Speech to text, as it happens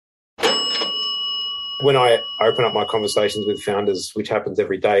When I open up my conversations with founders, which happens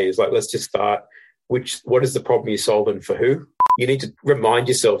every day, is like, let's just start. What is the problem you're solving for who? You need to remind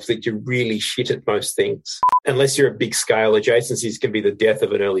yourself that you're really shit at most things. Unless you're a big scale, adjacencies can be the death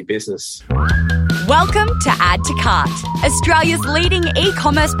of an early business. Welcome to Add to Cart, Australia's leading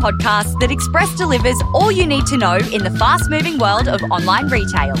e-commerce podcast that Express delivers all you need to know in the fast-moving world of online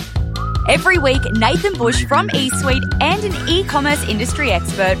retail. Every week, Nathan Bush from eSuite and an e-commerce industry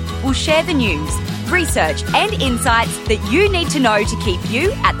expert will share the news, research and insights that you need to know to keep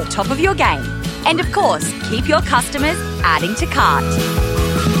you at the top of your game. And of course, keep your customers adding to cart.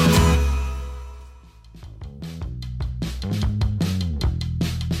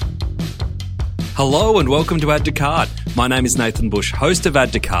 Hello and welcome to Add to Cart. My name is Nathan Bush, host of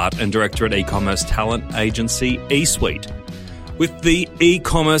Add to Cart and director at e-commerce talent agency eSuite. With the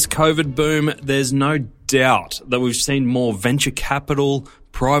e-commerce COVID boom, there's no doubt that we've seen more venture capital,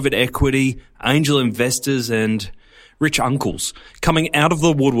 private equity, angel investors and rich uncles coming out of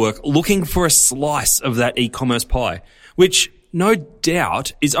the woodwork looking for a slice of that e-commerce pie, which no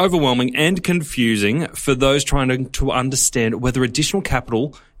doubt is overwhelming and confusing for those trying to understand whether additional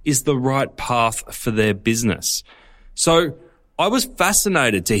capital is the right path for their business. So I was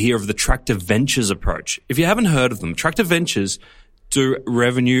fascinated to hear of the Tractor Ventures approach. If you haven't heard of them, Tractor Ventures do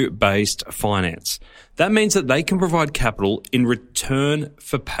revenue-based finance. That means that they can provide capital in return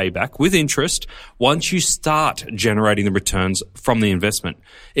for payback with interest once you start generating the returns from the investment.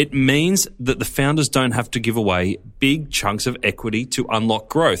 It means that the founders don't have to give away big chunks of equity to unlock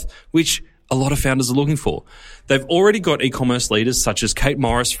growth, which a lot of founders are looking for. They've already got e-commerce leaders such as Kate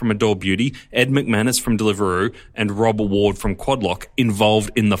Morris from Adore Beauty, Ed McManus from Deliveroo, and Rob Ward from Quadlock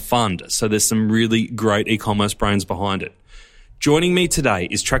involved in the fund. So there's some really great e-commerce brains behind it. Joining me today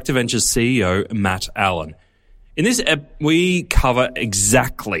is Tractor Ventures CEO Matt Allen. In this we cover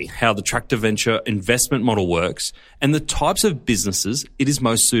exactly how the Tractor Venture investment model works and the types of businesses it is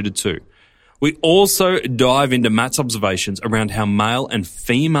most suited to. We also dive into Matt's observations around how male and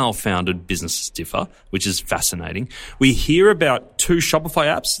female founded businesses differ, which is fascinating. We hear about 2 Shopify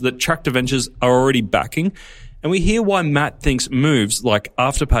apps that Tractor Ventures are already backing, and we hear why Matt thinks moves like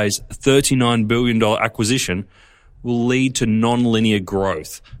Afterpay's $39 billion acquisition will lead to non-linear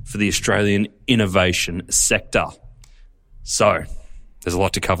growth for the Australian innovation sector. So, there's a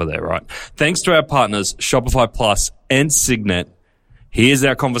lot to cover there, right? Thanks to our partners, Shopify Plus and Signet. Here's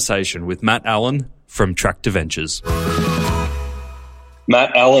our conversation with Matt Allen from Tractor Ventures.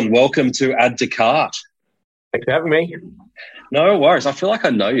 Matt Allen, welcome to Add to Cart. Thanks for having me. No worries. I feel like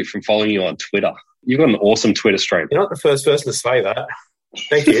I know you from following you on Twitter. You've got an awesome Twitter stream. You're not the first person to say that.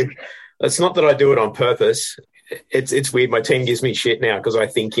 Thank you. It's not that I do it on purpose. It's weird. My team gives me shit now because I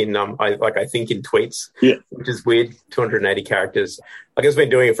think in I think in tweets, yeah, which is weird. 280 characters. I guess I've been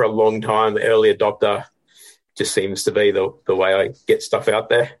doing it for a long time. The early adopter just seems to be the way I get stuff out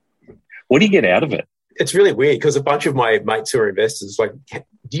there. What do you get out of it? It's really weird because a bunch of my mates who are investors like,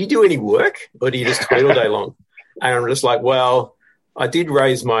 do you do any work or do you just tweet all day long? And I'm just like, well, I did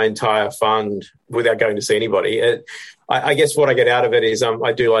raise my entire fund without going to see anybody. I guess what I get out of it is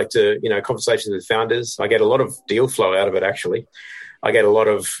I do like to, conversations with founders. I get a lot of deal flow out of it, actually. I get a lot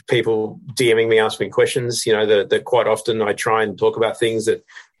of people DMing me, asking me questions, that quite often I try and talk about things that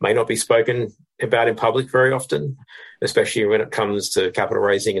may not be spoken about in public very often, especially when it comes to capital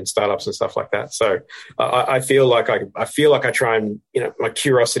raising and startups and stuff like that. So I feel like I try and, my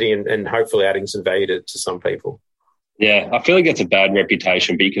curiosity and hopefully adding some value to some people. Yeah, I feel like it's a bad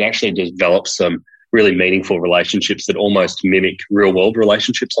reputation, but you can actually develop some really meaningful relationships that almost mimic real world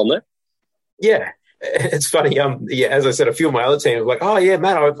relationships on there. Yeah, it's funny. As I said, a few of my other team were like, "Oh yeah,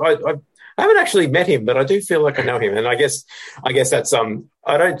 Matt, I haven't actually met him, but I do feel like I know him." And I guess that's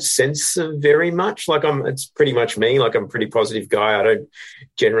I don't sense very much. It's pretty much me. Like I'm a pretty positive guy. I don't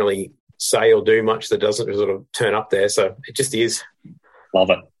generally say or do much that doesn't sort of turn up there. So it just is.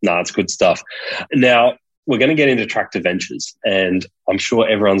 Love it. No, it's good stuff. Now, we're going to get into Tractor Ventures, and I'm sure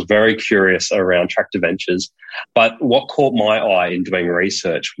everyone's very curious around Tractor Ventures. But what caught my eye in doing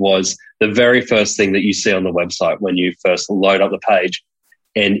research was the very first thing that you see on the website when you first load up the page.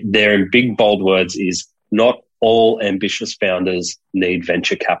 And there in big, bold words is, not all ambitious founders need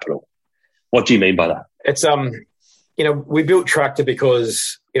venture capital. What do you mean by that? It's, we built Tractor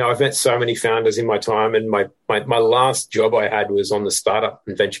because, I've met so many founders in my time, and my last job I had was on the startup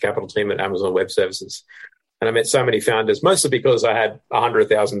and venture capital team at Amazon Web Services. And I met so many founders, mostly because I had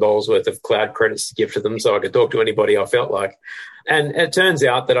 $100,000 worth of cloud credits to give to them so I could talk to anybody I felt like. And it turns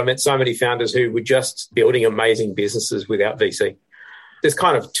out that I met so many founders who were just building amazing businesses without VC. There's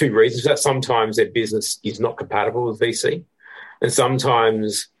kind of 2 reasons. That sometimes their business is not compatible with VC, and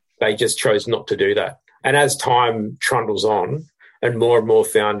sometimes they just chose not to do that. And as time trundles on and more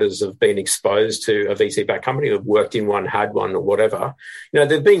founders have been exposed to a VC-backed company, have worked in one, had one, or whatever,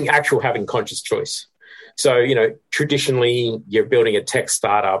 they're being having conscious choice. So, traditionally, you're building a tech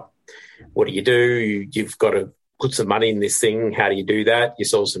startup. What do? You've got to put some money in this thing. How do you do that? You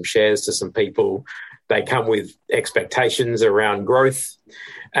sell some shares to some people. They come with expectations around growth,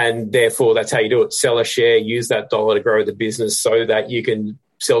 and therefore that's how you do it. Sell a share, use that dollar to grow the business so that you can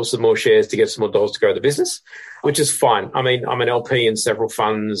sell some more shares to get some more dollars to grow the business, which is fine. I mean, I'm an LP in several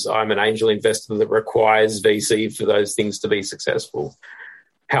funds. I'm an angel investor that requires VC for those things to be successful.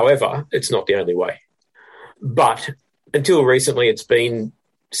 However, it's not the only way. But until recently, it's been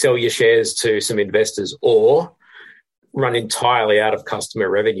sell your shares to some investors or run entirely out of customer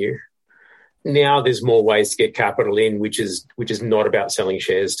revenue. Now there's more ways to get capital in, which is not about selling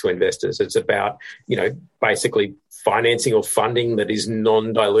shares to investors. It's about, basically financing or funding that is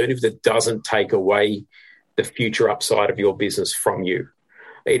non-dilutive, that doesn't take away the future upside of your business from you.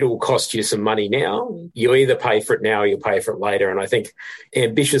 It'll cost you some money now. You either pay for it now or you pay for it later. And I think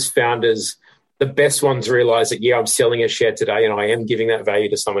ambitious founders, the best ones, realize that, I'm selling a share today and I am giving that value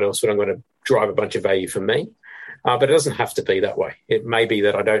to someone else, but I'm going to drive a bunch of value for me. But it doesn't have to be that way. It may be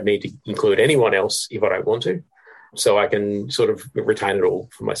that I don't need to include anyone else if I don't want to. So I can sort of retain it all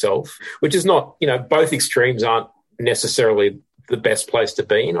for myself, which is not, both extremes aren't necessarily the best place to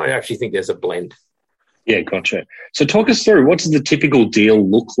be in. I actually think there's a blend. Yeah, gotcha. So talk us through, what does the typical deal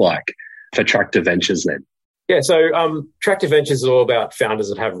look like for Tractor Ventures then? Yeah, so Tractor Ventures is all about founders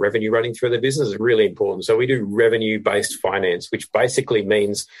that have revenue running through their business. It's really important. So we do revenue-based finance, which basically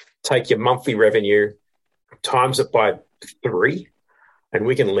means take your monthly revenue, times it by 3, and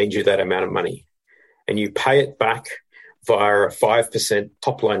we can lend you that amount of money. And you pay it back via a 5%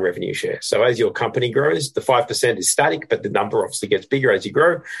 top-line revenue share. So as your company grows, the 5% is static, but the number obviously gets bigger as you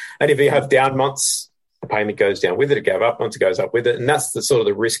grow. And if you have down months, the payment goes down with it. It goes up months, it goes up with it. And that's the sort of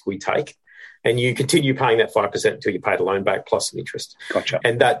the risk we take. And you continue paying that 5% until you pay the loan back plus some interest. Gotcha.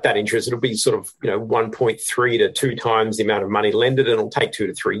 And that interest, it'll be sort of 1.3 to 2 times the amount of money lended, and it'll take 2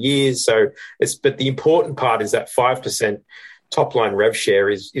 to 3 years. But the important part is that 5% top line rev share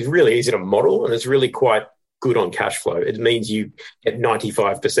is really easy to model, and it's really quite good on cash flow. It means you get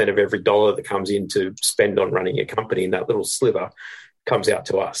 95% of every dollar that comes in to spend on running your company, and that little sliver comes out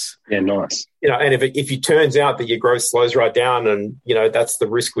to us. Yeah, nice. And if it turns out that your growth slows right down, and that's the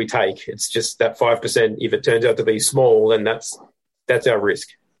risk we take. It's just that 5%. If it turns out to be small, then that's our risk.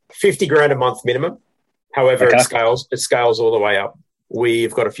 $50,000 a month minimum. However, okay. It scales all the way up.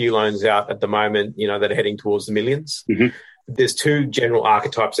 We've got a few loans out at the moment, that are heading towards the millions. Mm-hmm. There's 2 general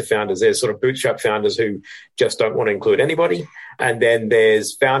archetypes of founders. There's sort of bootstrap founders who just don't want to include anybody. And then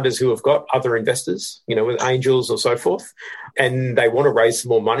there's founders who have got other investors, with angels or so forth, and they want to raise some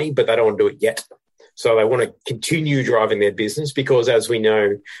more money, but they don't want to do it yet. So they want to continue driving their business because, as we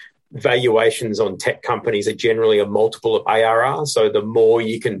know, valuations on tech companies are generally a multiple of ARR. So the more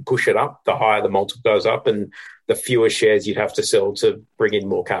you can push it up, the higher the multiple goes up, and the fewer shares you'd have to sell to bring in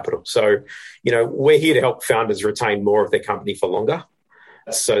more capital. So, we're here to help founders retain more of their company for longer.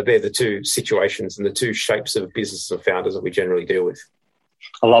 So they're the 2 situations and the 2 shapes of business and founders that we generally deal with.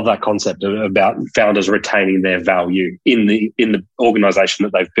 I love that concept about founders retaining their value in the organisation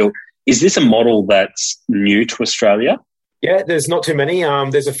that they've built. Is this a model that's new to Australia? Yeah, there's not too many.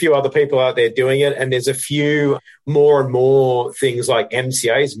 There's a few other people out there doing it, and there's a few more and more things like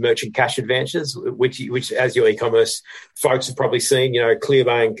MCAs, merchant cash advances, which as your e-commerce folks have probably seen,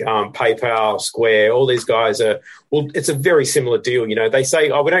 Clearbank, PayPal, Square, all these guys it's a very similar deal. They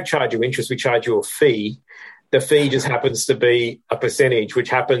say, we don't charge you interest, we charge you a fee. The fee just happens to be a percentage, which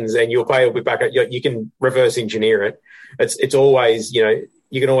happens, and your pay will be back. You can reverse engineer it. It's always, you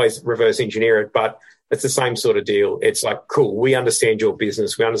can always reverse engineer it, but it's the same sort of deal. It's like, cool, we understand your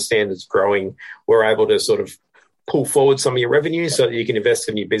business. We understand it's growing. We're able to sort of pull forward some of your revenue so that you can invest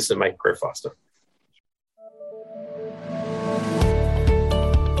in your business and make it grow faster.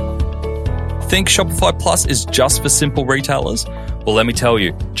 Think Shopify Plus is just for simple retailers? Well, let me tell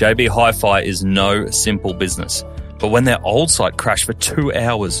you, JB Hi-Fi is no simple business. But when their old site crashed for 2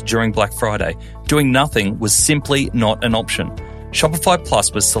 hours during Black Friday, doing nothing was simply not an option. Shopify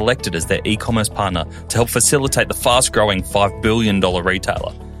Plus was selected as their e-commerce partner to help facilitate the fast-growing $5 billion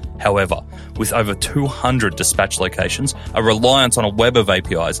retailer. However, with over 200 dispatch locations, a reliance on a web of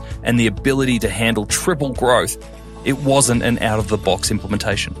APIs, and the ability to handle triple growth, it wasn't an out-of-the-box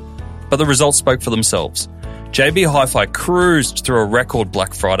implementation. But the results spoke for themselves. JB Hi-Fi cruised through a record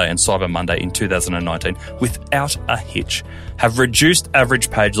Black Friday and Cyber Monday in 2019 without a hitch, have reduced average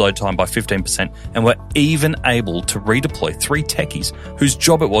page load time by 15%, and were even able to redeploy 3 techies whose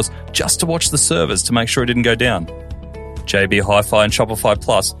job it was just to watch the servers to make sure it didn't go down. JB Hi-Fi and Shopify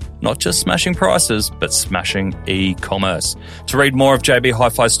Plus, not just smashing prices, but smashing e-commerce. To read more of JB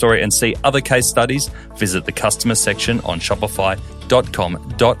Hi-Fi's story and see other case studies, visit the customer section on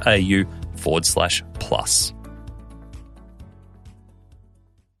shopify.com.au/plus.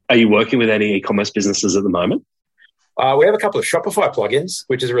 Are you working with any e-commerce businesses at the moment? We have a couple of Shopify plugins,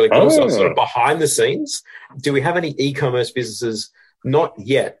 which is really cool. So sort of behind the scenes. Do we have any e-commerce businesses? Not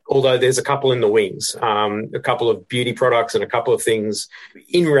yet, although there's a couple in the wings, a couple of beauty products and a couple of things.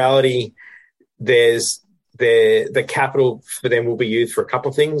 In reality, there's the capital for them will be used for a couple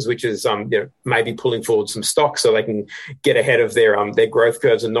of things, which is maybe pulling forward some stock so they can get ahead of their growth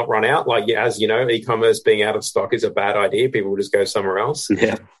curves and not run out. Like, as you know, e-commerce being out of stock is a bad idea. People will just go somewhere else.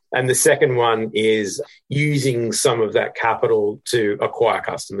 Yeah. And the second one is using some of that capital to acquire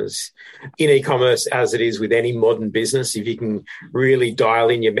customers. In e-commerce, as it is with any modern business, if you can really dial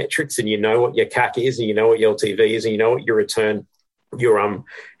in your metrics and you know what your CAC is and you know what your LTV is and you know what your return,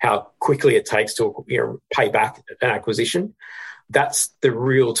 how quickly it takes to pay back an acquisition, that's the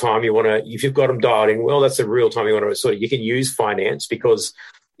real time you want to, if you've got them dialed in well, that's the real time you want to you can use finance, because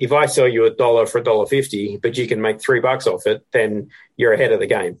if I sell you $1 for $1.50, but you can make $3 off it, then you're ahead of the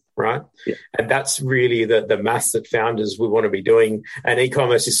game, right? Yeah. And that's really the maths that founders we want to be doing. And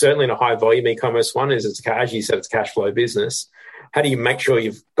e-commerce is certainly in a high volume e-commerce one, as you said, it's a cash flow business. How do you make sure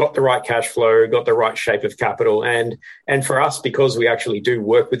you've got the right cash flow, got the right shape of capital? And for us, because we actually do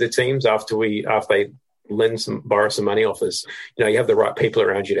work with the teams after they borrow some money off us, you have the right people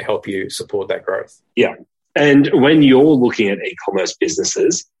around you to help you support that growth. Yeah. And when you're looking at e-commerce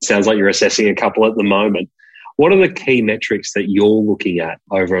businesses, sounds like you're assessing a couple at the moment. What are the key metrics that you're looking at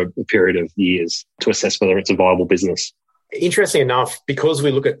over a period of years to assess whether it's a viable business? Interesting enough, because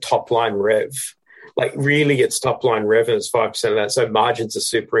we look at top line rev, like really it's top line rev and it's 5% of that. So margins are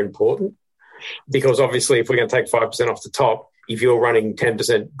super important, because obviously if we're going to take 5% off the top, if you're running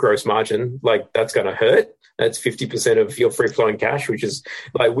 10% gross margin, like that's going to hurt. That's 50% of your free flowing cash, which is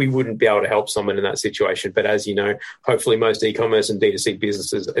like we wouldn't be able to help someone in that situation. But as you know, hopefully most e-commerce and D2C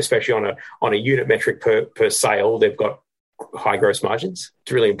businesses, especially on a unit metric per sale, they've got high gross margins.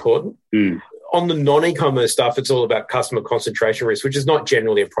 It's really important. On the non-e-commerce stuff, it's all about customer concentration risk, which is not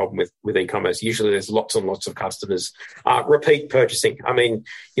generally a problem with e-commerce. Usually there's lots and lots of customers. Repeat purchasing. I mean,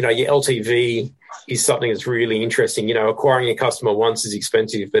 your LTV is something that's really interesting. Acquiring a customer once is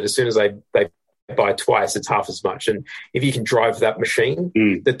expensive, but as soon as they buy twice, it's half as much. And if you can drive that machine,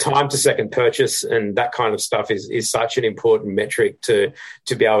 the time to second purchase and that kind of stuff is such an important metric to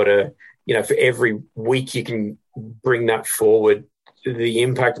be able to, for every week you can bring that forward, the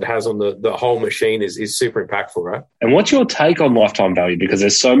impact it has on the whole machine is super impactful, right? And what's your take on lifetime value? Because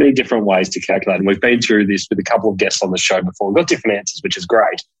there's so many different ways to calculate. And we've been through this with a couple of guests on the show before. We've got different answers, which is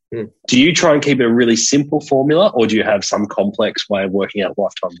great. Do you try and keep it a really simple formula, or do you have some complex way of working out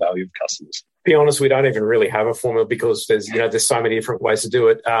lifetime value of customers? To be honest, we don't even really have a formula, because there's so many different ways to do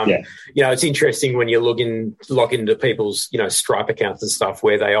it. It's interesting when you log into people's Stripe accounts and stuff,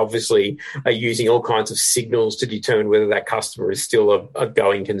 where they obviously are using all kinds of signals to determine whether that customer is still a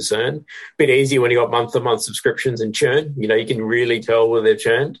going concern. Bit easier when you got month-to-month subscriptions and churn. You can really tell whether they've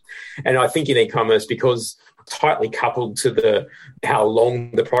churned. And I think in e-commerce, because tightly coupled to how long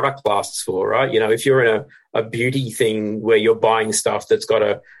the product lasts for, right? If you're in a beauty thing where you're buying stuff that's got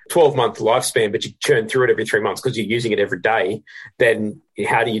a 12-month lifespan, but you churn through it every 3 months because you're using it every day, then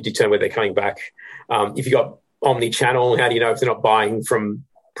how do you determine whether they're coming back? If you've got omni-channel, how do you know if they're not buying from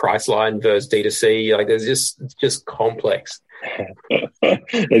Priceline versus D2C? Like, there's just complex.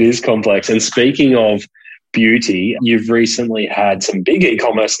 It is complex. And speaking of beauty, you've recently had some big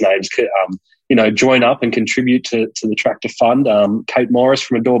e-commerce names join up and contribute to the Tractor Fund. Kate Morris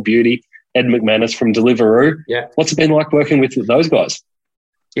from Adore Beauty, Ed McManus from Deliveroo. Yeah. What's it been like working with those guys?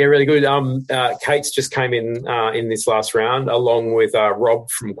 Yeah, really good. Kate's just came in this last round, along with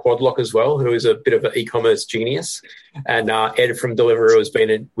Rob from Quadlock as well, who is a bit of an e-commerce genius, and Ed from Deliveroo has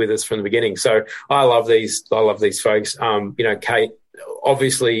been with us from the beginning. So I love these folks. Kate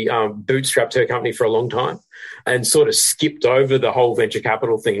obviously bootstrapped her company for a long time and sort of skipped over the whole venture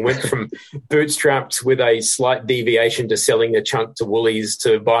capital thing. Went from bootstrapped with a slight deviation to selling a chunk to Woolies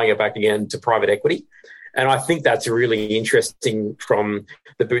to buying it back again to private equity. And I think that's really interesting from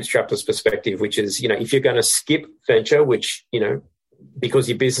the bootstrapper's perspective, which is, if you're going to skip venture, which, because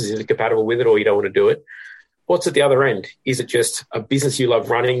your business isn't compatible with it or you don't want to do it, what's at the other end? Is it just a business you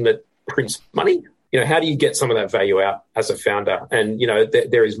love running that prints money? how do you get some of that value out as a founder? And,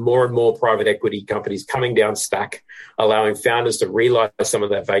 there is more and more private equity companies coming down stack, allowing founders to realize some of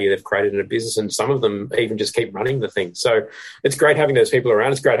that value they've created in a business. And some of them even just keep running the thing. So it's great having those people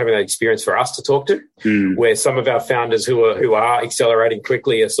around. It's great having that experience for us to talk to, where some of our founders who are accelerating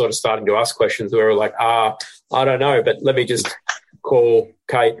quickly are sort of starting to ask questions where we're like, I don't know, but let me just call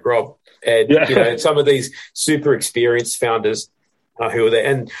Kate, Rob, and, some of these super experienced founders who are there.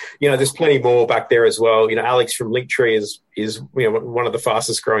 And, there's plenty more back there as well. Alex from Linktree is one of the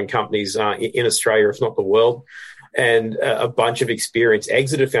fastest growing companies in Australia, if not the world, and a bunch of experienced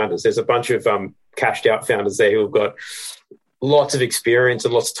exited founders. There's a bunch of cashed out founders there who have got lots of experience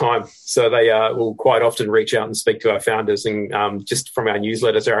and lots of time. So they will quite often reach out and speak to our founders, and just from our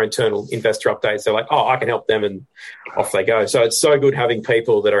newsletters, our internal investor updates, they're like, I can help them, and off they go. So it's so good having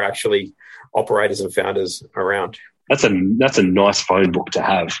people that are actually operators and founders around. That's a nice phone book to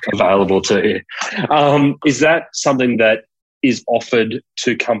have available to you. Is that something that is offered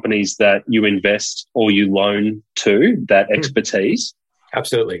to companies that you invest or you loan to, that expertise?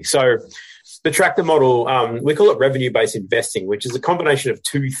 Absolutely. So the Tractor model, we call it revenue-based investing, which is a combination of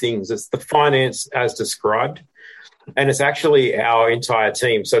two things. It's the finance as described, and it's actually our entire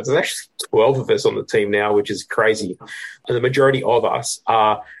team. So there's actually 12 of us on the team now, which is crazy. And the majority of us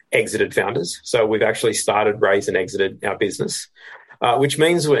are exited founders. So we've actually started, raised, and exited our business, which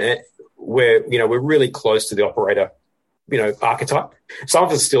means we're really close to the operator, archetype. Some of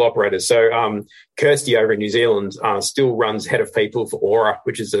us are still operators. So Kirsty over in New Zealand still runs head of people for Aura,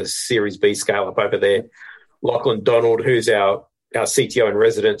 which is a Series B scale up over there. Lachlan Donald, who's our CTO in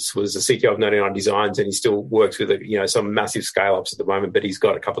residence, was the CTO of 99 Designs, and he still works with some massive scale ups at the moment, but he's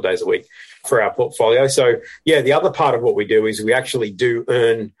got a couple of days a week for our portfolio. So the other part of what we do is we actually do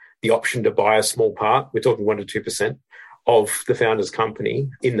earn the option to buy a small part. We're talking 1% to 2% of the founder's company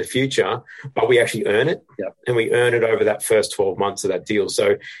in the future, but we actually earn it, and we earn it over that first 12 months of that deal.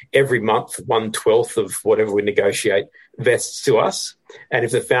 So every month, 1/12 of whatever we negotiate vests to us. And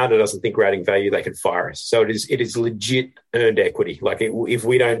if the founder doesn't think we're adding value, they can fire us. So it is legit earned equity. Like if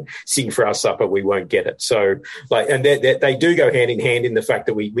we don't sing for our supper, we won't get it. So and they do go hand in hand in the fact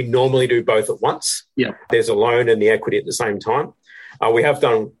that we normally do both at once. Yeah. There's a loan and the equity at the same time. We have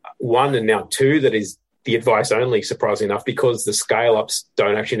done one and now two that is the advice only, surprisingly enough, because the scale-ups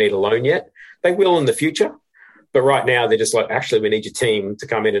don't actually need a loan yet. They will in the future. But right now, they're just like, actually, we need your team to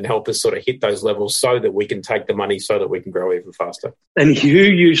come in and help us sort of hit those levels so that we can take the money so that we can grow even faster. And who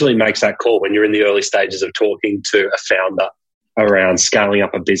usually makes that call when you're in the early stages of talking to a founder around scaling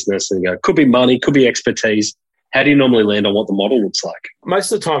up a business? And you go, could be money, could be expertise. How do you normally land on what the model looks like?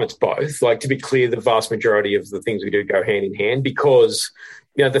 Most of the time, it's both. Like, to be clear, the vast majority of the things we do go hand in hand because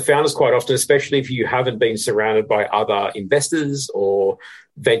the founders quite often, especially if you haven't been surrounded by other investors or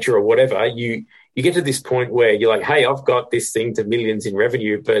venture or whatever, you get to this point where you're like, hey, I've got this thing to millions in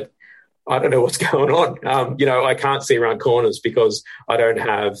revenue, but I don't know what's going on. I can't see around corners because I don't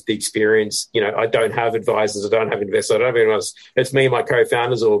have the experience. I don't have advisors. I don't have investors. I don't have anyone else. It's me and my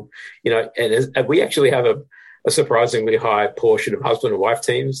co-founders and we actually have a surprisingly high portion of husband and wife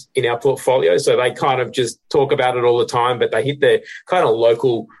teams in our portfolio. So they kind of just talk about it all the time, but they hit their kind of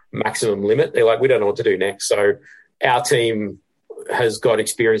local maximum limit. They're like, we don't know what to do next. So our team has got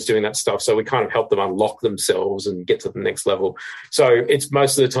experience doing that stuff. So we kind of help them unlock themselves and get to the next level. So it's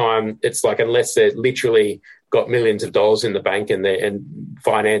most of the time, it's like, unless they're literally got millions of dollars in the bank and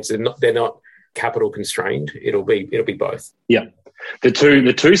finance, they're not capital constrained. It'll be both. Yeah. The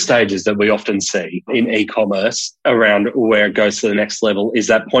two stages that we often see in e-commerce around where it goes to the next level is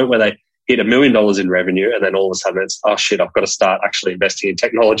that point where they hit $1 million in revenue and then all of a sudden it's, oh shit, I've got to start actually investing in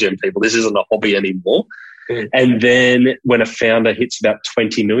technology and people. This isn't a hobby anymore. And then when a founder hits about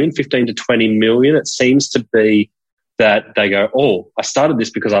 20 million, 15 to 20 million, it seems to be that they go, oh, I started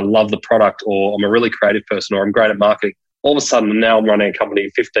this because I love the product, or I'm a really creative person, or I'm great at marketing. All of a sudden now I'm running a company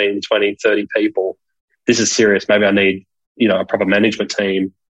of 15, 20, 30 people. This is serious. Maybe I need a proper management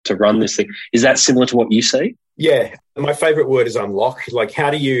team to run this thing. Is that similar to what you see? Yeah. My favorite word is unlock. Like,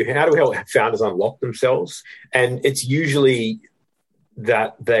 how do we help founders unlock themselves? And it's usually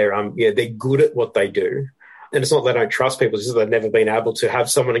that they're good at what they do. And it's not that they don't trust people, it's just they've never been able to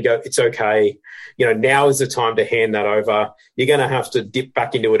have someone and go, it's okay. Now is the time to hand that over. You're going to have to dip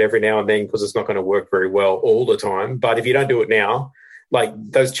back into it every now and then because it's not going to work very well all the time. But if you don't do it now, like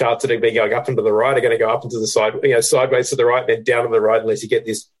those charts that have been going up and to the right are going to go up and to the side, sideways to the right, then down to the right unless you get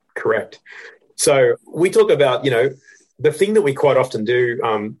this correct. So we talk about, the thing that we quite often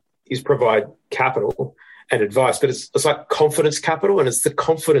do is provide capital and advice, but it's like confidence capital, and it's the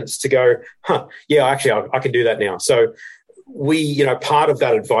confidence to go, I can do that now. So we, part of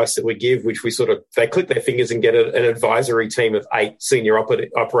that advice that we give, which they click their fingers and get an advisory team of 8 senior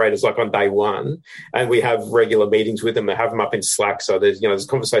operators like on day one, and we have regular meetings with them and have them up in Slack. So there's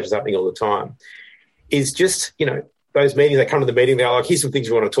conversations happening all the time. Is just, those meetings, they come to the meeting, they're like, here's some things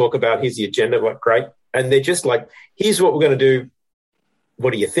we want to talk about. Here's the agenda. Like, great. And they're just like, here's what we're going to do.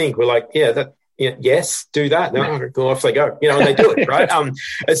 What do you think? We're like, yes, do that. No, go off they go. And they do it, right?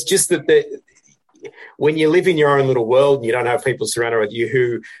 It's just that when you live in your own little world and you don't have people surrounded with you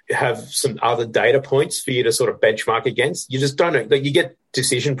who have some other data points for you to sort of benchmark against, you just don't know. Like, you get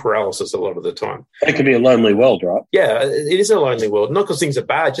decision paralysis a lot of the time. It can be a lonely world, right? Yeah, it is a lonely world. Not because things are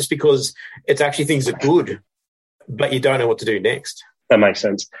bad, just because it's actually things are good, but you don't know what to do next. That makes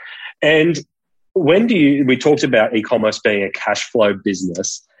sense. And we talked about e-commerce being a cash flow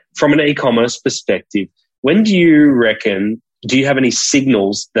business. From an e-commerce perspective, when do you reckon, do you have any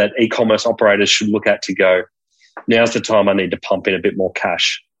signals that e-commerce operators should look at to go, now's the time I need to pump in a bit more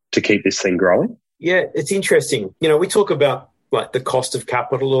cash to keep this thing growing? Yeah, it's interesting. We talk about like the cost of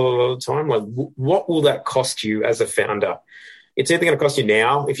capital all the time. Like, what will that cost you as a founder? It's either going to cost you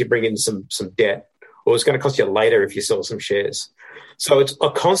now if you bring in some debt, or it's going to cost you later if you sell some shares. So it's a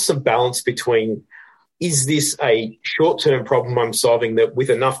constant balance between, is this a short-term problem I'm solving that with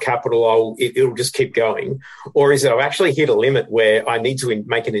enough capital it'll just keep going? Or is it I've actually hit a limit where I need to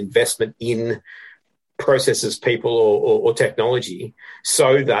make an investment in processes, people, or technology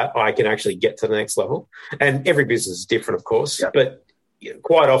so that I can actually get to the next level? And every business is different, of course. Yeah. But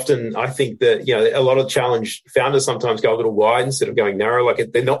quite often I think that, a lot of challenge founders sometimes go a little wide instead of going narrow.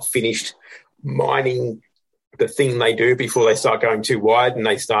 Like, they're not finished mining the thing they do before they start going too wide and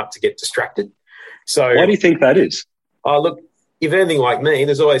they start to get distracted. So why do you think that is? Look, if anything like me,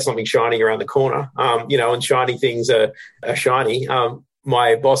 there's always something shiny around the corner, and shiny things are shiny.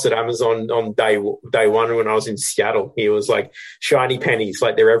 My boss at Amazon on day one when I was in Seattle, he was like, shiny pennies,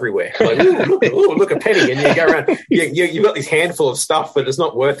 like they're everywhere. Like, look, a penny. And you go around, you've got this handful of stuff, but it's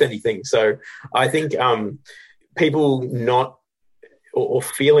not worth anything. So I think people not or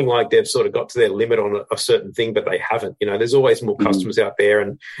feeling like they've sort of got to their limit on a certain thing, but they haven't. There's always more customers out there,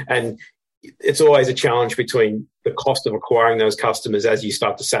 and it's always a challenge between the cost of acquiring those customers as you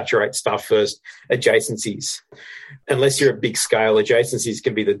start to saturate stuff versus adjacencies. Unless you're a big scale, adjacencies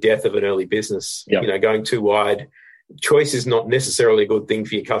can be the death of an early business. Yep. Going too wide. Choice is not necessarily a good thing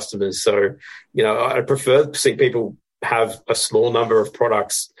for your customers. So, I prefer to see people have a small number of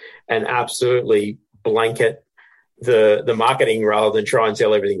products and absolutely blanket the marketing rather than try and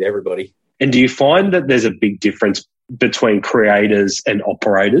sell everything to everybody. And do you find that there's a big difference between creators and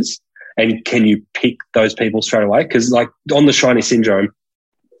operators? And can you pick those people straight away? Because like on the shiny syndrome,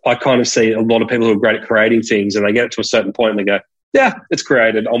 I kind of see a lot of people who are great at creating things and they get to a certain point and they go, yeah, it's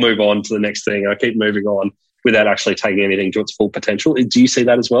created. I'll move on to the next thing. And I keep moving on without actually taking anything to its full potential. Do you see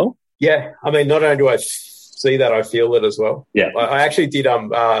that as well? Yeah. I mean, not only do I see that, I feel it as well. Yeah. I actually did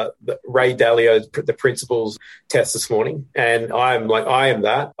Ray Dalio's The Principles test this morning, and I am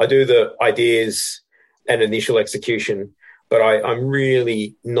that. I do the ideas and initial execution, but I'm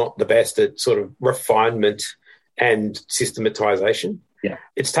really not the best at sort of refinement and systematization. Yeah.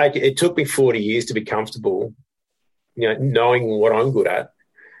 It took me 40 years to be comfortable, knowing what I'm good at,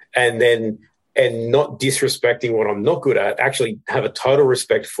 and not disrespecting what I'm not good at, actually have a total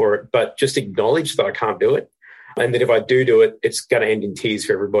respect for it, but just acknowledge that I can't do it. And that if I do it, it's going to end in tears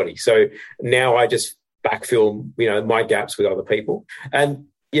for everybody. So now I just backfill, my gaps with other people. And,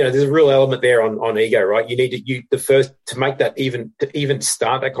 there's a real element there on ego, right? You need to make that to even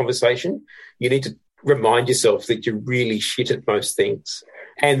start that conversation, you need to remind yourself that you're really shit at most things.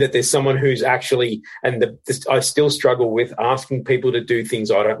 And that there's someone who's actually, I still struggle with asking people to do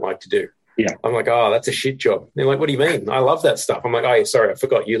things I don't like to do. Yeah. I'm like, oh, that's a shit job. They're like, what do you mean? I love that stuff. I'm like, oh, sorry, I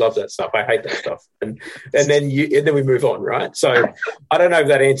forgot you love that stuff. I hate that stuff. And then we move on, right? So I don't know if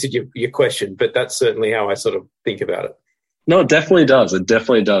that answered your question, but that's certainly how I sort of think about it. No, it definitely does. It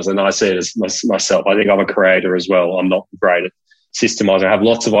definitely does. And I see it as myself. I think I'm a creator as well. I'm not great at systemizing. I have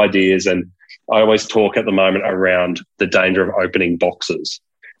lots of ideas, and I always talk at the moment around the danger of opening boxes.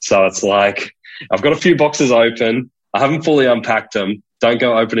 So it's like, I've got a few boxes open. I haven't fully unpacked them. Don't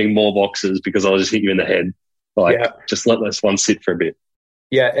go opening more boxes because I'll just hit you in the head. Just let this one sit for a bit.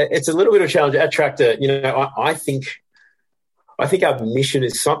 Yeah, it's a little bit of a challenge. At Tractor, I think our mission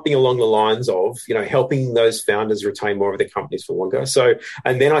is something along the lines of, helping those founders retain more of their companies for longer. So,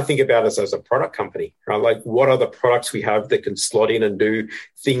 and then I think about us as a product company, right? Like, what are the products we have that can slot in and do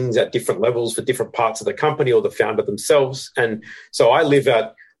things at different levels for different parts of the company or the founder themselves? And so I live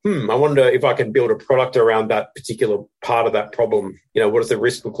at I wonder if I can build a product around that particular part of that problem. What does the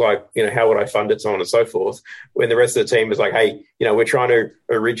risk look like? How would I fund it, so on and so forth? When the rest of the team is like, hey, we're trying to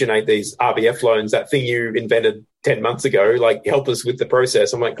originate these RBF loans, that thing you invented 10 months ago, like, help us with the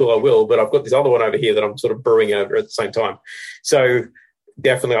process. I'm like, cool, I will, but I've got this other one over here that I'm sort of brewing over at the same time. So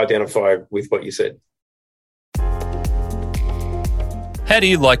definitely identify with what you said. How do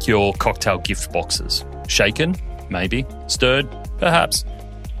you like your cocktail gift boxes? Shaken? Maybe. Stirred? Perhaps.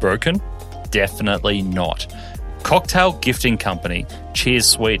 Broken? Definitely not. Cocktail gifting company Cheers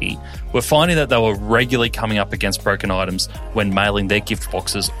Sweetie were finding that they were regularly coming up against broken items when mailing their gift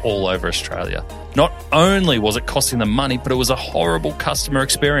boxes all over Australia. Not only was it costing them money, but it was a horrible customer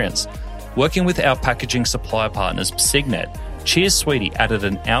experience. Working with our packaging supplier partners, Signet, Cheers Sweetie added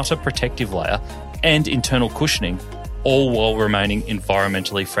an outer protective layer and internal cushioning, all while remaining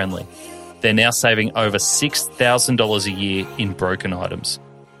environmentally friendly. They're now saving over $6,000 a year in broken items.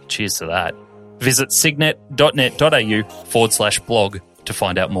 Cheers to that. Visit signet.net.au/blog to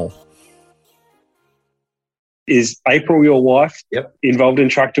find out more. Is April, your wife, Yep. involved in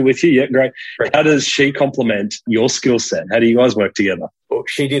Tractor with you? Yeah, great. How does she complement your skill set? How do you guys work together? Well,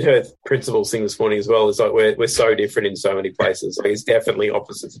 she did her principals thing this morning as well. It's like we're so different in so many places. Like, it's definitely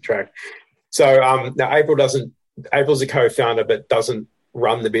opposites attract. So now April's a co-founder but doesn't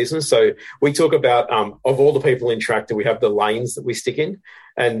run the business. So we talk about, of all the people in Tractor, we have the lanes that we stick in,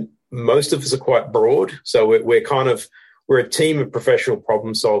 and most of us are quite broad. So we're a team of professional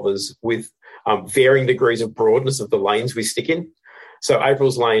problem solvers with varying degrees of broadness of the lanes we stick in. So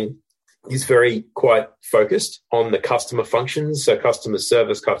April's lane is very quite focused on the customer functions, so customer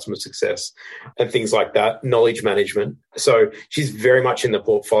service, customer success, and things like that, knowledge management. So she's very much in the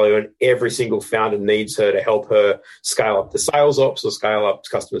portfolio, and every single founder needs her to help her scale up the sales ops or scale up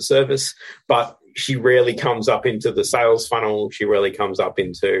customer service. But she rarely comes up into the sales funnel. She rarely comes up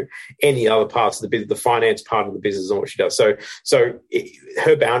into any other parts of the business, the finance part of the business, and what she does. So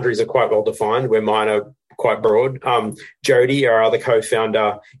her boundaries are quite well defined, where mine are quite broad. Jody, our other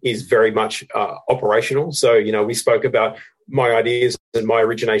co-founder, is very much operational. So, we spoke about my ideas and my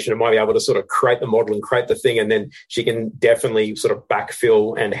origination, and might be able to sort of create the model and create the thing, and then she can definitely sort of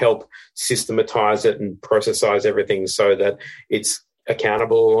backfill and help systematize it and processize everything so that it's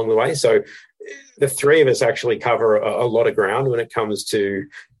accountable along the way. So the three of us actually cover a lot of ground when it comes to,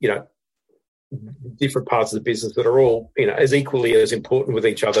 different parts of the business that are all, as equally as important with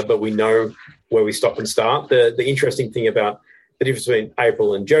each other, but we know where we stop and start. The interesting thing about the difference between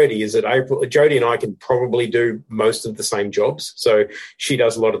April and Jody is that Jody and I can probably do most of the same jobs. So she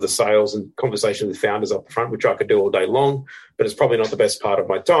does a lot of the sales and conversation with founders up front, which I could do all day long, but it's probably not the best part of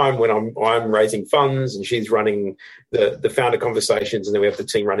my time when I'm raising funds and she's running the founder conversations, and then we have the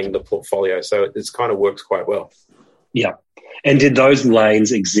team running the portfolio. So it's kind of works quite well. Yeah. And did those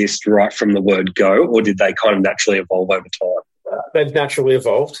lanes exist right from the word go, or did they kind of naturally evolve over time? They've naturally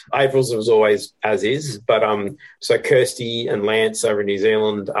evolved. April's was always as is, but so Kirsty and Lance over in New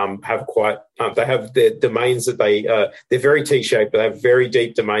Zealand have quite. They have their domains that they're very T-shaped. They have very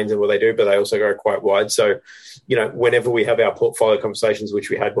deep domains in what they do, but they also go quite wide. So, whenever we have our portfolio conversations,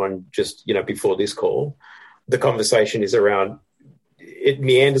 which we had one just before this call, the conversation is around. It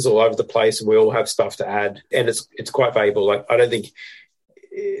meanders all over the place, and we all have stuff to add, and it's quite valuable. Like, I don't think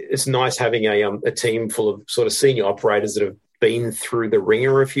it's nice having a team full of sort of senior operators that have been through the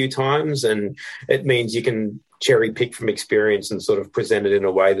ringer a few times, and it means you can cherry pick from experience and sort of present it in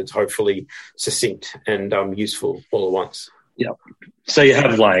a way that's hopefully succinct and useful all at once. Yeah. So you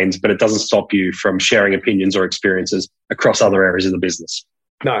have lanes, but it doesn't stop you from sharing opinions or experiences across other areas of the business.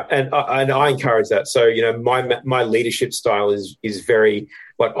 No, and I encourage that. So, my leadership style is very,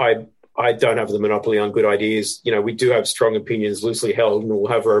 like, I don't have the monopoly on good ideas. We do have strong opinions loosely held, and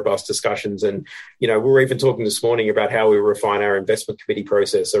we'll have robust discussions. And, we were even talking this morning about how we refine our investment committee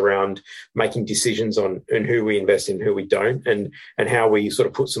process around making decisions on who we invest in, who we don't, and how we sort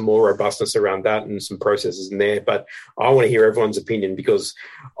of put some more robustness around that and some processes in there. But I want to hear everyone's opinion, because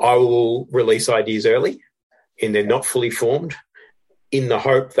I will release ideas early and they're not fully formed, in the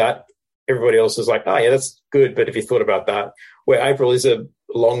hope that everybody else is like, oh, yeah, that's good, but if you thought about that, where April is a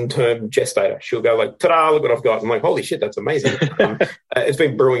long-term gestator, she'll go like, ta-da, look what I've got. I'm like, holy shit, that's amazing. It's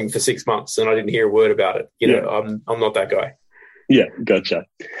been brewing for 6 months and I didn't hear a word about it. I'm not that guy. Yeah, gotcha.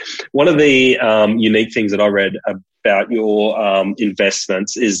 One of the unique things that I read about your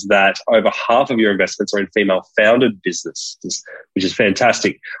investments is that over half of your investments are in female-founded businesses, which is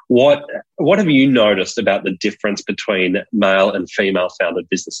fantastic. What have you noticed about the difference between male and female-founded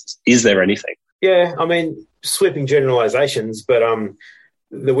businesses? Is there anything? Yeah, I mean, sweeping generalizations, but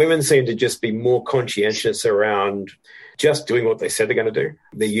the women seem to just be more conscientious around just doing what they said they're going to do.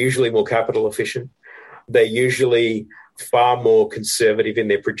 They're usually more capital efficient. They're usually far more conservative in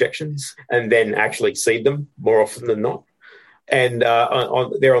their projections and then actually exceed them more often than not. And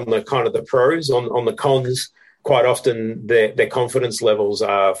they're on the kind of the pros. On the cons, quite often their confidence levels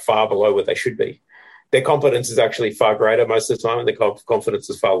are far below what they should be. Their competence is actually far greater most of the time. Their confidence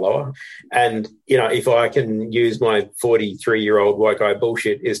is far lower. And, if I can use my 43-year-old white guy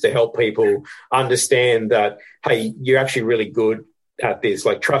bullshit is to help people understand that, hey, you're actually really good at this.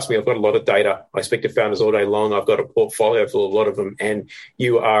 Like, trust me, I've got a lot of data. I speak to founders all day long. I've got a portfolio full of a lot of them, and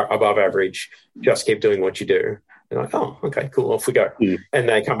you are above average. Just keep doing what you do. And like, oh, okay, cool, off we go. And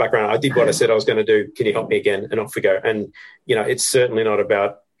they come back around. I did what I said I was going to do. Can you help me again? And off we go. And, it's certainly not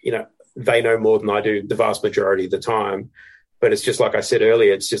about, they know more than I do the vast majority of the time. But it's just like I said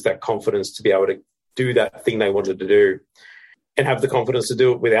earlier, it's just that confidence to be able to do that thing they wanted to do and have the confidence to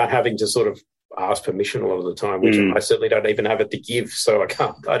do it without having to sort of ask permission a lot of the time, which I certainly don't even have it to give. So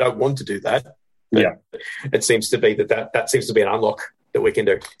I don't want to do that. But yeah. It seems to be that seems to be an unlock that we can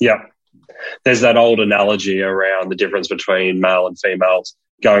do. Yeah. There's that old analogy around the difference between male and females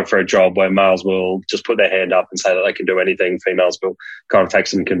going for a job where males will just put their hand up and say that they can do anything. Females will kind of take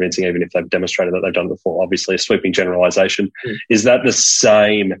some convincing, even if they've demonstrated that they've done it before. Obviously, a sweeping generalization. Is that the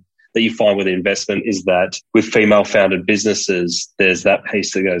same that you find with investment? Is that with female-founded businesses, there's that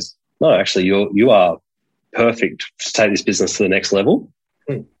piece that goes, no, actually, you are perfect to take this business to the next level?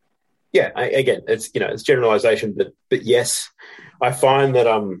 Yeah, again, it's generalization, but yes, I find that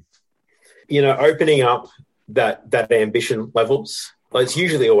opening up that ambition levels. Well, it's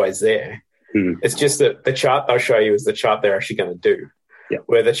usually always there. It's just that the chart they'll show you is the chart they're actually going to do. Yeah.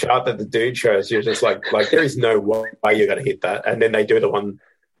 Where the chart that the dude shows, you're just like there is no way you're going to hit that. And then they do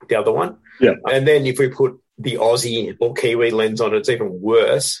the other one. Yeah. And then if we put the Aussie or Kiwi lens on it, it's even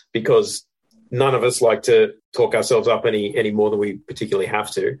worse because none of us like to talk ourselves up any more than we particularly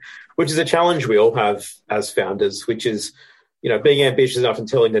have to, which is a challenge we all have as founders, which is, being ambitious enough and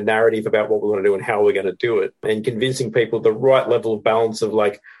telling the narrative about what we want to do and how we're going to do it and convincing people the right level of balance of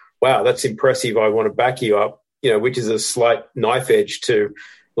like, wow, that's impressive. I want to back you up, which is a slight knife edge to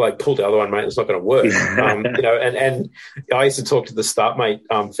like pull the other one, mate. It's not going to work. And I used to talk to the StartMate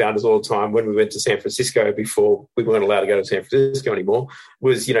founders all the time when we went to San Francisco before we weren't allowed to go to San Francisco anymore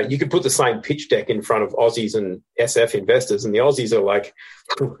was, you could put the same pitch deck in front of Aussies and SF investors and the Aussies are like,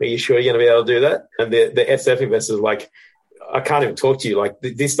 are you sure you're going to be able to do that? And the SF investors are like, I can't even talk to you. Like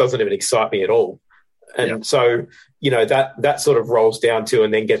this doesn't even excite me at all. And so, that sort of rolls down to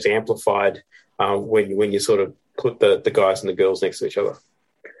and then gets amplified when you sort of put the guys and the girls next to each other.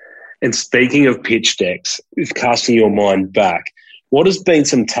 And speaking of pitch decks, casting your mind back, what has been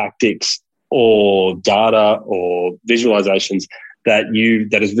some tactics or data or visualizations that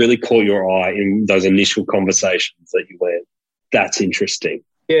has really caught your eye in those initial conversations that you went, that's interesting?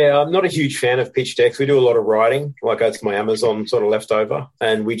 Yeah, I'm not a huge fan of pitch decks. We do a lot of writing, like that's my Amazon sort of leftover.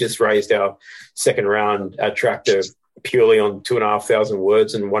 And we just raised our second round at Tractor purely on 2,500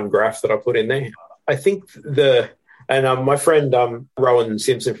 words and one graph that I put in there. I think my friend Rowan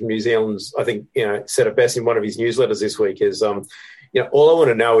Simpson from New Zealand, I think, said it best in one of his newsletters this week is, all I want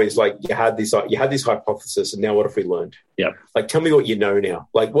to know is like you had this hypothesis and now what have we learned? Yeah. Like tell me what you know now,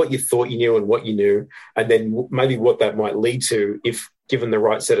 like what you thought you knew and what you knew, and then maybe what that might lead to if given the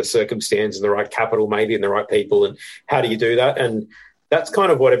right set of circumstances and the right capital maybe and the right people, and how do you do that? And that's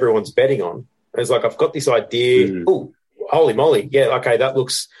kind of what everyone's betting on. It's like I've got this idea. Oh, holy moly. Yeah, okay, that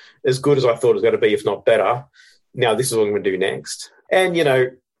looks as good as I thought it was going to be, if not better. Now this is what I'm going to do next. And,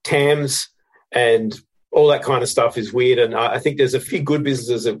 TAMs and all that kind of stuff is weird. And I think there's a few good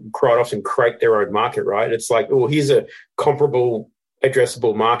businesses that quite often create their own market, right? It's like, oh, here's a comparable,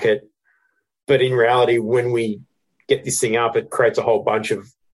 addressable market. But in reality, when we get this thing up, it creates a whole bunch of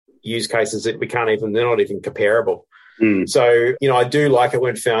use cases that they're not even comparable. So, I do like it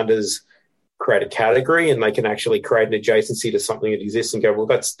when founders create a category and they can actually create an adjacency to something that exists and go, well,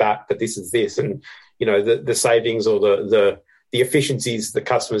 that's that, but this is this. And, the savings or the efficiencies the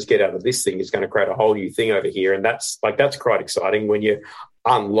customers get out of this thing is going to create a whole new thing over here. And that's quite exciting when you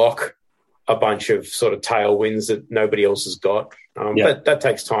unlock a bunch of sort of tailwinds that nobody else has got. But that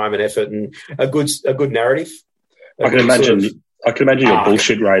takes time and effort and a good narrative. I can imagine your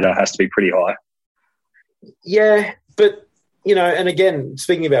bullshit radar has to be pretty high. Yeah, but and again,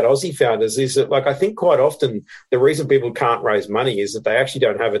 speaking about Aussie founders, is that like I think quite often the reason people can't raise money is that they actually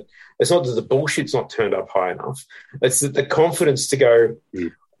don't have it. It's not that the bullshit's not turned up high enough. It's that the confidence to go,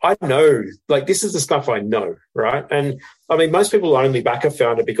 I know, like this is the stuff I know, right? And I mean, most people only back a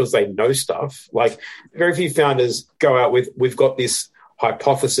founder because they know stuff. Like very few founders go out with, we've got this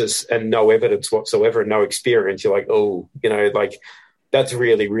hypothesis and no evidence whatsoever and no experience, you're like, oh, like that's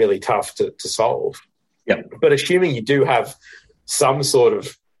really, really tough to solve. Yeah. But assuming you do have some sort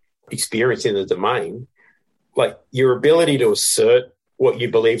of experience in the domain, like your ability to assert what you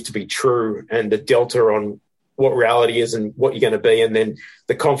believe to be true and the delta on what reality is and what you're going to be, and then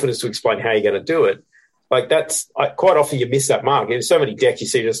the confidence to explain how you're going to do it. Like quite often you miss that mark. There's so many decks you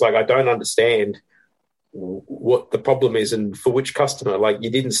see just like, I don't understand what the problem is and for which customer. Like you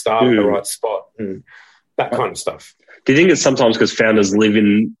didn't start at the right spot and that kind of stuff. Do you think it's sometimes because founders live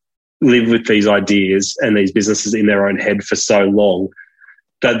with these ideas and these businesses in their own head for so long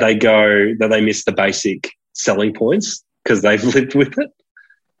that they miss the basic selling points because they've lived with it?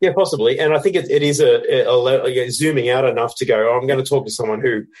 Yeah, possibly. And I think it is a zooming out enough to go, I'm going to talk to someone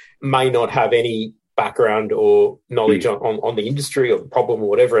who may not have any background or knowledge on the industry or the problem or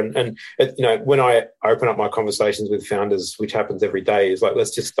whatever. And when I open up my conversations with founders, which happens every day, is like,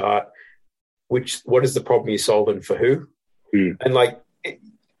 let's just start. What is the problem you're solving for who? And like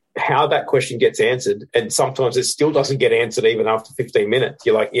how that question gets answered. And sometimes it still doesn't get answered even after 15 minutes.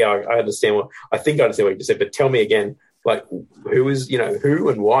 You're like, yeah, I understand I understand what you just said, but tell me again, like who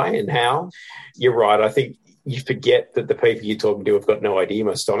and why and how. You're right. I think you forget that the people you're talking to have got no idea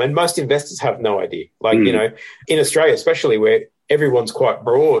most of the time. And most investors have no idea. Like, in Australia, especially where everyone's quite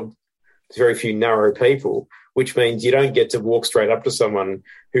broad, there's very few narrow people, which means you don't get to walk straight up to someone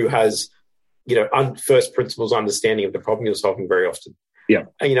who has, first principles understanding of the problem you're solving very often. Yeah.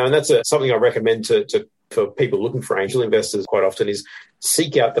 And that's something I recommend for people looking for angel investors quite often is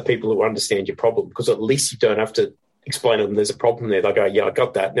seek out the people who understand your problem, because at least you don't have to explain to them there's a problem there. They go, yeah, I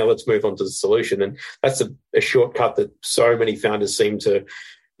got that. Now let's move on to the solution. And that's a shortcut that so many founders seem to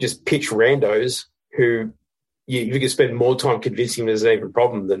just pitch randos who you can spend more time convincing them there's even a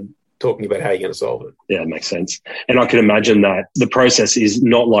problem than talking about how you're going to solve it. Yeah, it makes sense. And I can imagine that the process is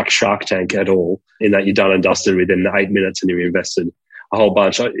not like Shark Tank at all, in that you're done and dusted within 8 minutes and you've invested a whole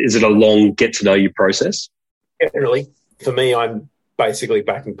bunch. Is it a long get-to-know-you process? Generally, for me, I'm basically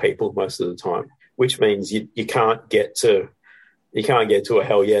backing people most of the time, which means you can't get to a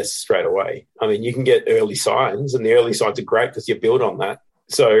hell yes straight away. I mean, you can get early signs, and the early signs are great because you build on that.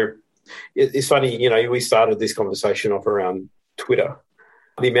 So it's funny, we started this conversation off around Twitter.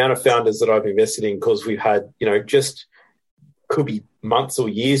 The amount of founders that I've invested in, because we've had, just could be months or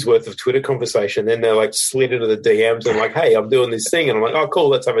years worth of Twitter conversation. Then they're like slid into the DMs and like, hey, I'm doing this thing. And I'm like, oh, cool,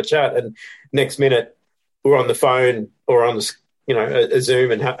 let's have a chat. And next minute we're on the phone or on the, a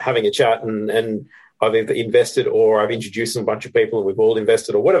Zoom and having a chat. And I've either invested or I've introduced a bunch of people and we've all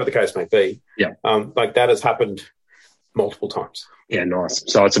invested or whatever the case may be. Yeah. Like that has happened multiple times. Yeah, nice.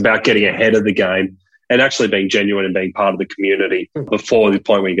 So it's about getting ahead of the game and actually being genuine and being part of the community before the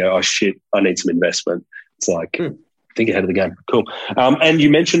point where you go, oh, shit, I need some investment. It's like, think ahead of the game. Cool. And you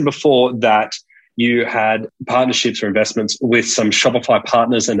mentioned before that you had partnerships or investments with some Shopify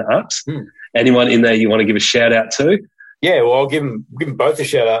partners and apps. Anyone in there you want to give a shout out to? Yeah, well, I'll give them both a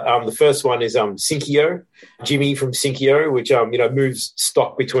shout out. The first one is Synkio, Jimmy from Synkio, which moves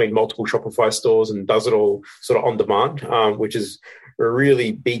stock between multiple Shopify stores and does it all sort of on demand, which is a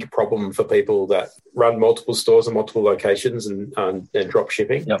really big problem for people that run multiple stores and multiple locations and drop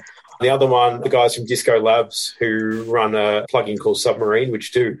shipping. Yep. The other one, the guys from Disco Labs who run a plugin called Submarine,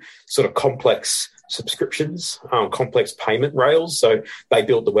 which do sort of complex subscriptions, complex payment rails. So they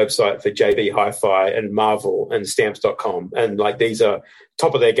built the website for JB Hi-Fi and Marvel and Stamps.com. And like these are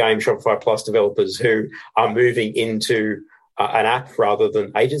top of their game Shopify Plus developers who are moving into an app rather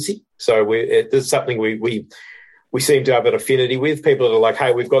than agency. So there's something we seem to have an affinity with. People that are like,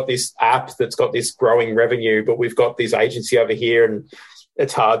 hey, we've got this app that's got this growing revenue, but we've got this agency over here and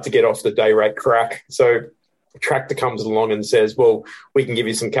it's hard to get off the day rate crack. So Tractor comes along and says, well, we can give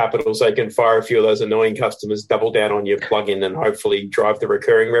you some capital so you can fire a few of those annoying customers, double down on your plugin and hopefully drive the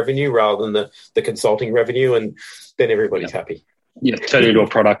recurring revenue rather than the consulting revenue. And then everybody's happy. Yeah, turn it into a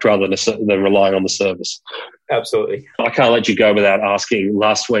product rather than relying on the service. Absolutely. I can't let you go without asking,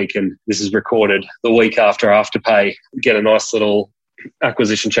 last week, and this is recorded, the week after Afterpay, get a nice little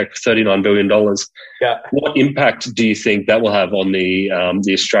acquisition check for $39 billion. Yeah. What impact do you think that will have on the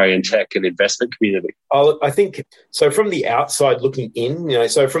Australian tech and investment community? I think, so from the outside looking in,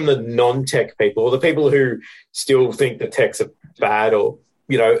 so from the non-tech people, the people who still think that tech's are bad or,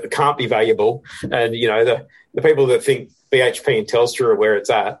 can't be valuable, and, the people that think BHP and Telstra are where it's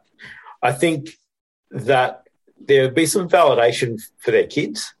at, I think that there would be some validation for their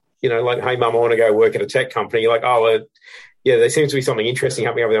kids. Like, hey, mum, I want to go work at a tech company. You're like, oh, well, yeah, there seems to be something interesting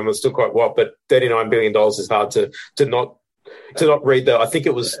happening over there. I'm still quite what, but $39 billion is hard to not read. I think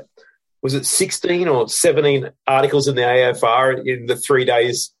it was was it 16 or 17 articles in the AFR in the 3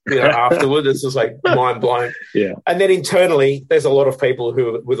 days afterward? It's just like mind blowing. Yeah. And then internally, there's a lot of people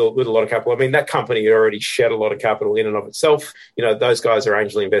who with a lot of capital. I mean, that company already shed a lot of capital in and of itself. Those guys are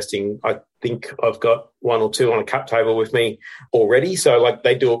angel investing. I think I've got one or two on a cap table with me already. So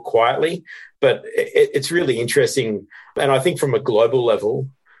they do it quietly, but it's really interesting. And I think from a global level,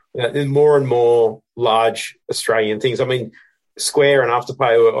 there's more and more large Australian things. I mean, Square and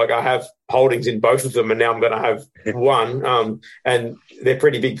Afterpay, I have holdings in both of them, and now I'm going to have one, and they're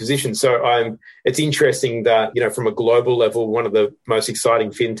pretty big positions. So it's interesting that, from a global level, one of the most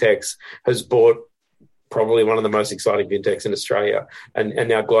exciting fintechs has bought probably one of the most exciting fintechs in Australia and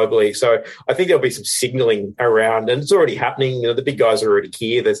now globally. So I think there'll be some signalling around, and it's already happening. The big guys are already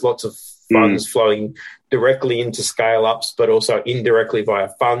here. There's lots of funds flowing directly into scale-ups, but also indirectly via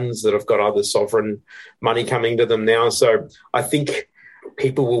funds that have got other sovereign money coming to them now. So I think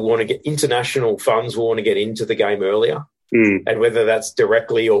people will want to get, international funds will want to get into the game earlier. And whether that's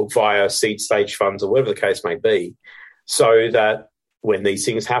directly or via seed stage funds or whatever the case may be, so that when these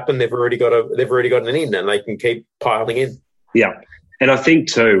things happen, they've already got an in, and they can keep piling in. Yeah. And I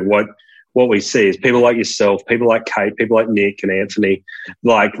think too, what we see is people like yourself, people like Kate, people like Nick and Anthony,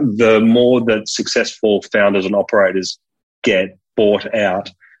 the more that successful founders and operators get bought out,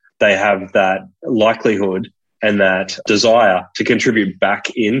 they have that likelihood and that desire to contribute back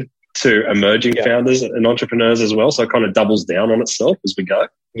in to emerging founders and entrepreneurs as well. So it kind of doubles down on itself as we go.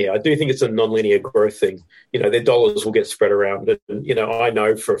 Yeah, I do think it's a non-linear growth thing. Their dollars will get spread around. And, I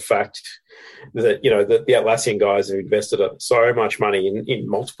know for a fact that, the Atlassian guys have invested so much money in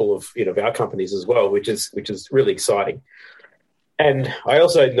multiple of, our companies as well, which is really exciting. And I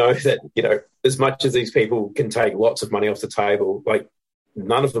also know that, as much as these people can take lots of money off the table,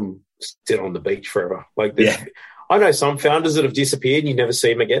 none of them sit on the beach forever. I know some founders that have disappeared and you never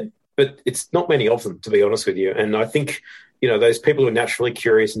see them again, but it's not many of them, to be honest with you. And I think, those people who are naturally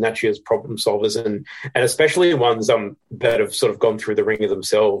curious and naturally as problem solvers, and especially ones that have sort of gone through the ringer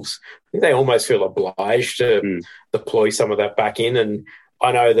themselves, I think they almost feel obliged to deploy some of that back in. And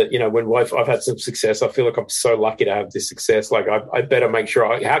I know that, when I've had some success, I feel like I'm so lucky to have this success. I better make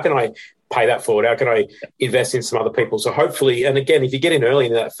sure, how can I pay that forward? How can I invest in some other people? So hopefully, and again, if you get in early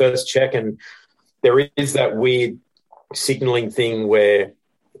in that first check, and there is that weird signaling thing where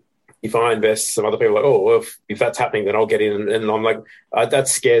if I invest, some other people are like, well, if that's happening, then I'll get in. And I'm like, that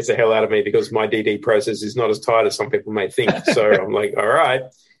scares the hell out of me because my DD process is not as tight as some people may think. So I'm like, all right,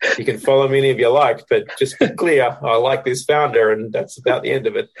 you can follow me if you like, but just be clear, I like this founder, and that's about the end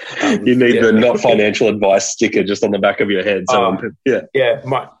of it. You need the not financial advice sticker just on the back of your head. So yeah,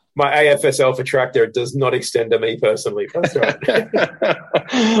 my AFS Alpha Tractor does not extend to me personally. That's right.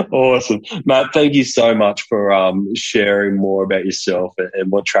 Awesome. Matt, thank you so much for sharing more about yourself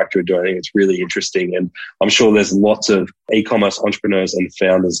and what Tractor are doing. I think it's really interesting. And I'm sure there's lots of e-commerce entrepreneurs and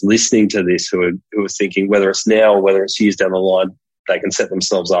founders listening to this who are thinking, whether it's now or whether it's years down the line, they can set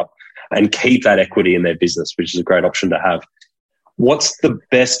themselves up and keep that equity in their business, which is a great option to have. What's the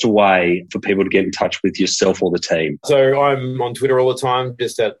best way for people to get in touch with yourself or the team? So I'm on Twitter all the time,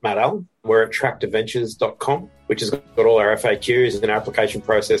 just at Matt Allen. We're at tractorventures.com, which has got all our FAQs, and our application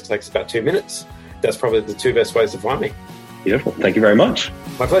process takes about 2 minutes. That's probably the two best ways to find me. Beautiful. Thank you very much.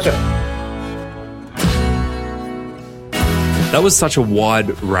 My pleasure. That was such a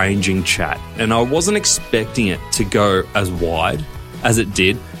wide-ranging chat, and I wasn't expecting it to go as wide as it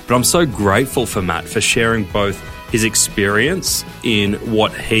did, but I'm so grateful for Matt for sharing both his experience in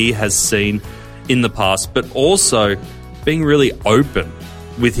what he has seen in the past, but also being really open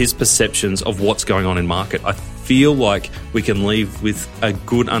with his perceptions of what's going on in market. I feel like we can leave with a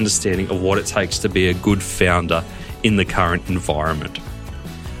good understanding of what it takes to be a good founder in the current environment.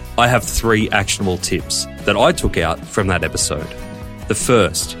 I have 3 actionable tips that I took out from that episode. The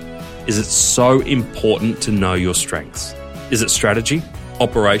first is it's so important to know your strengths. Is it strategy,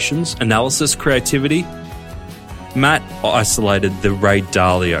 operations, analysis, creativity? Matt isolated the Ray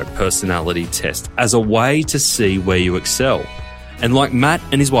Dalio personality test as a way to see where you excel. And like Matt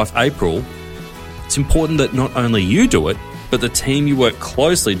and his wife April, it's important that not only you do it, but the team you work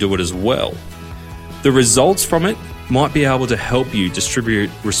closely do it as well. The results from it might be able to help you distribute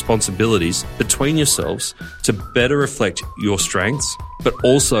responsibilities between yourselves to better reflect your strengths, but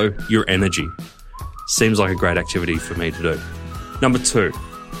also your energy. Seems like a great activity for me to do. Number 2,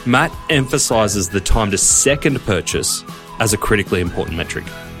 Matt emphasizes the time to second purchase as a critically important metric.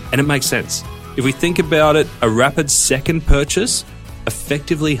 And it makes sense. If we think about it, a rapid second purchase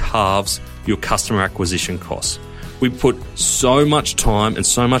effectively halves your customer acquisition costs. We put so much time and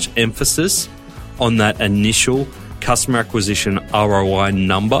so much emphasis on that initial customer acquisition ROI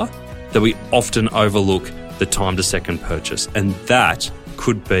number that we often overlook the time to second purchase, and that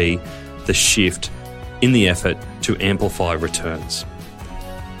could be the shift in the effort to amplify returns.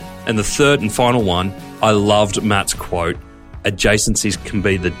 And the third and final one, I loved Matt's quote, adjacencies can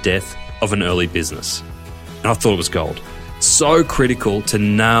be the death of an early business. And I thought it was gold. So critical to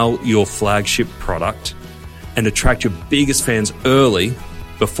nail your flagship product and attract your biggest fans early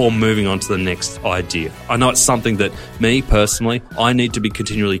before moving on to the next idea. I know it's something that me personally, I need to be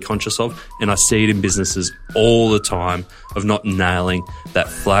continually conscious of, and I see it in businesses all the time of not nailing that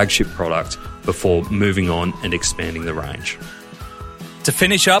flagship product before moving on and expanding the range. To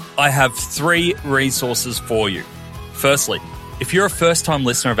finish up, I have 3 resources for you. Firstly, if you're a first-time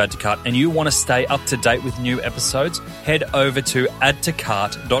listener of Add to Cart and you want to stay up to date with new episodes, head over to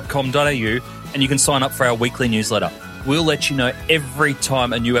addtocart.com.au and you can sign up for our weekly newsletter. We'll let you know every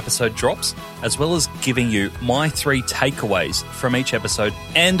time a new episode drops, as well as giving you my 3 takeaways from each episode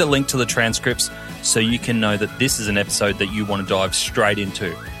and a link to the transcripts so you can know that this is an episode that you want to dive straight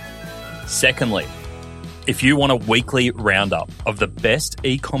into. Secondly, if you want a weekly roundup of the best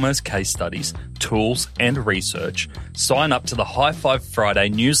e-commerce case studies, tools, and research, sign up to the High Five Friday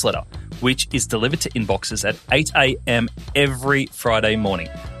newsletter, which is delivered to inboxes at 8 a.m. every Friday morning.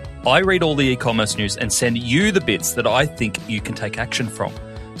 I read all the e-commerce news and send you the bits that I think you can take action from.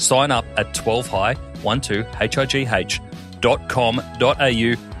 Sign up at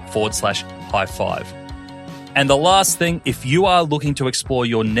 12high.com.au/high five. And the last thing, if you are looking to explore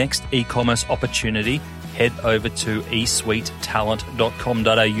your next e-commerce opportunity, head over to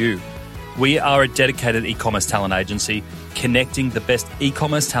esuitetalent.com.au. We are a dedicated e-commerce talent agency connecting the best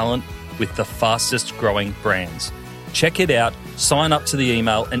e-commerce talent with the fastest growing brands. Check it out, sign up to the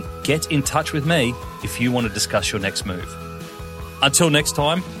email, and get in touch with me if you want to discuss your next move. Until next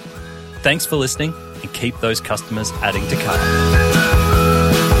time, thanks for listening and keep those customers adding to cart.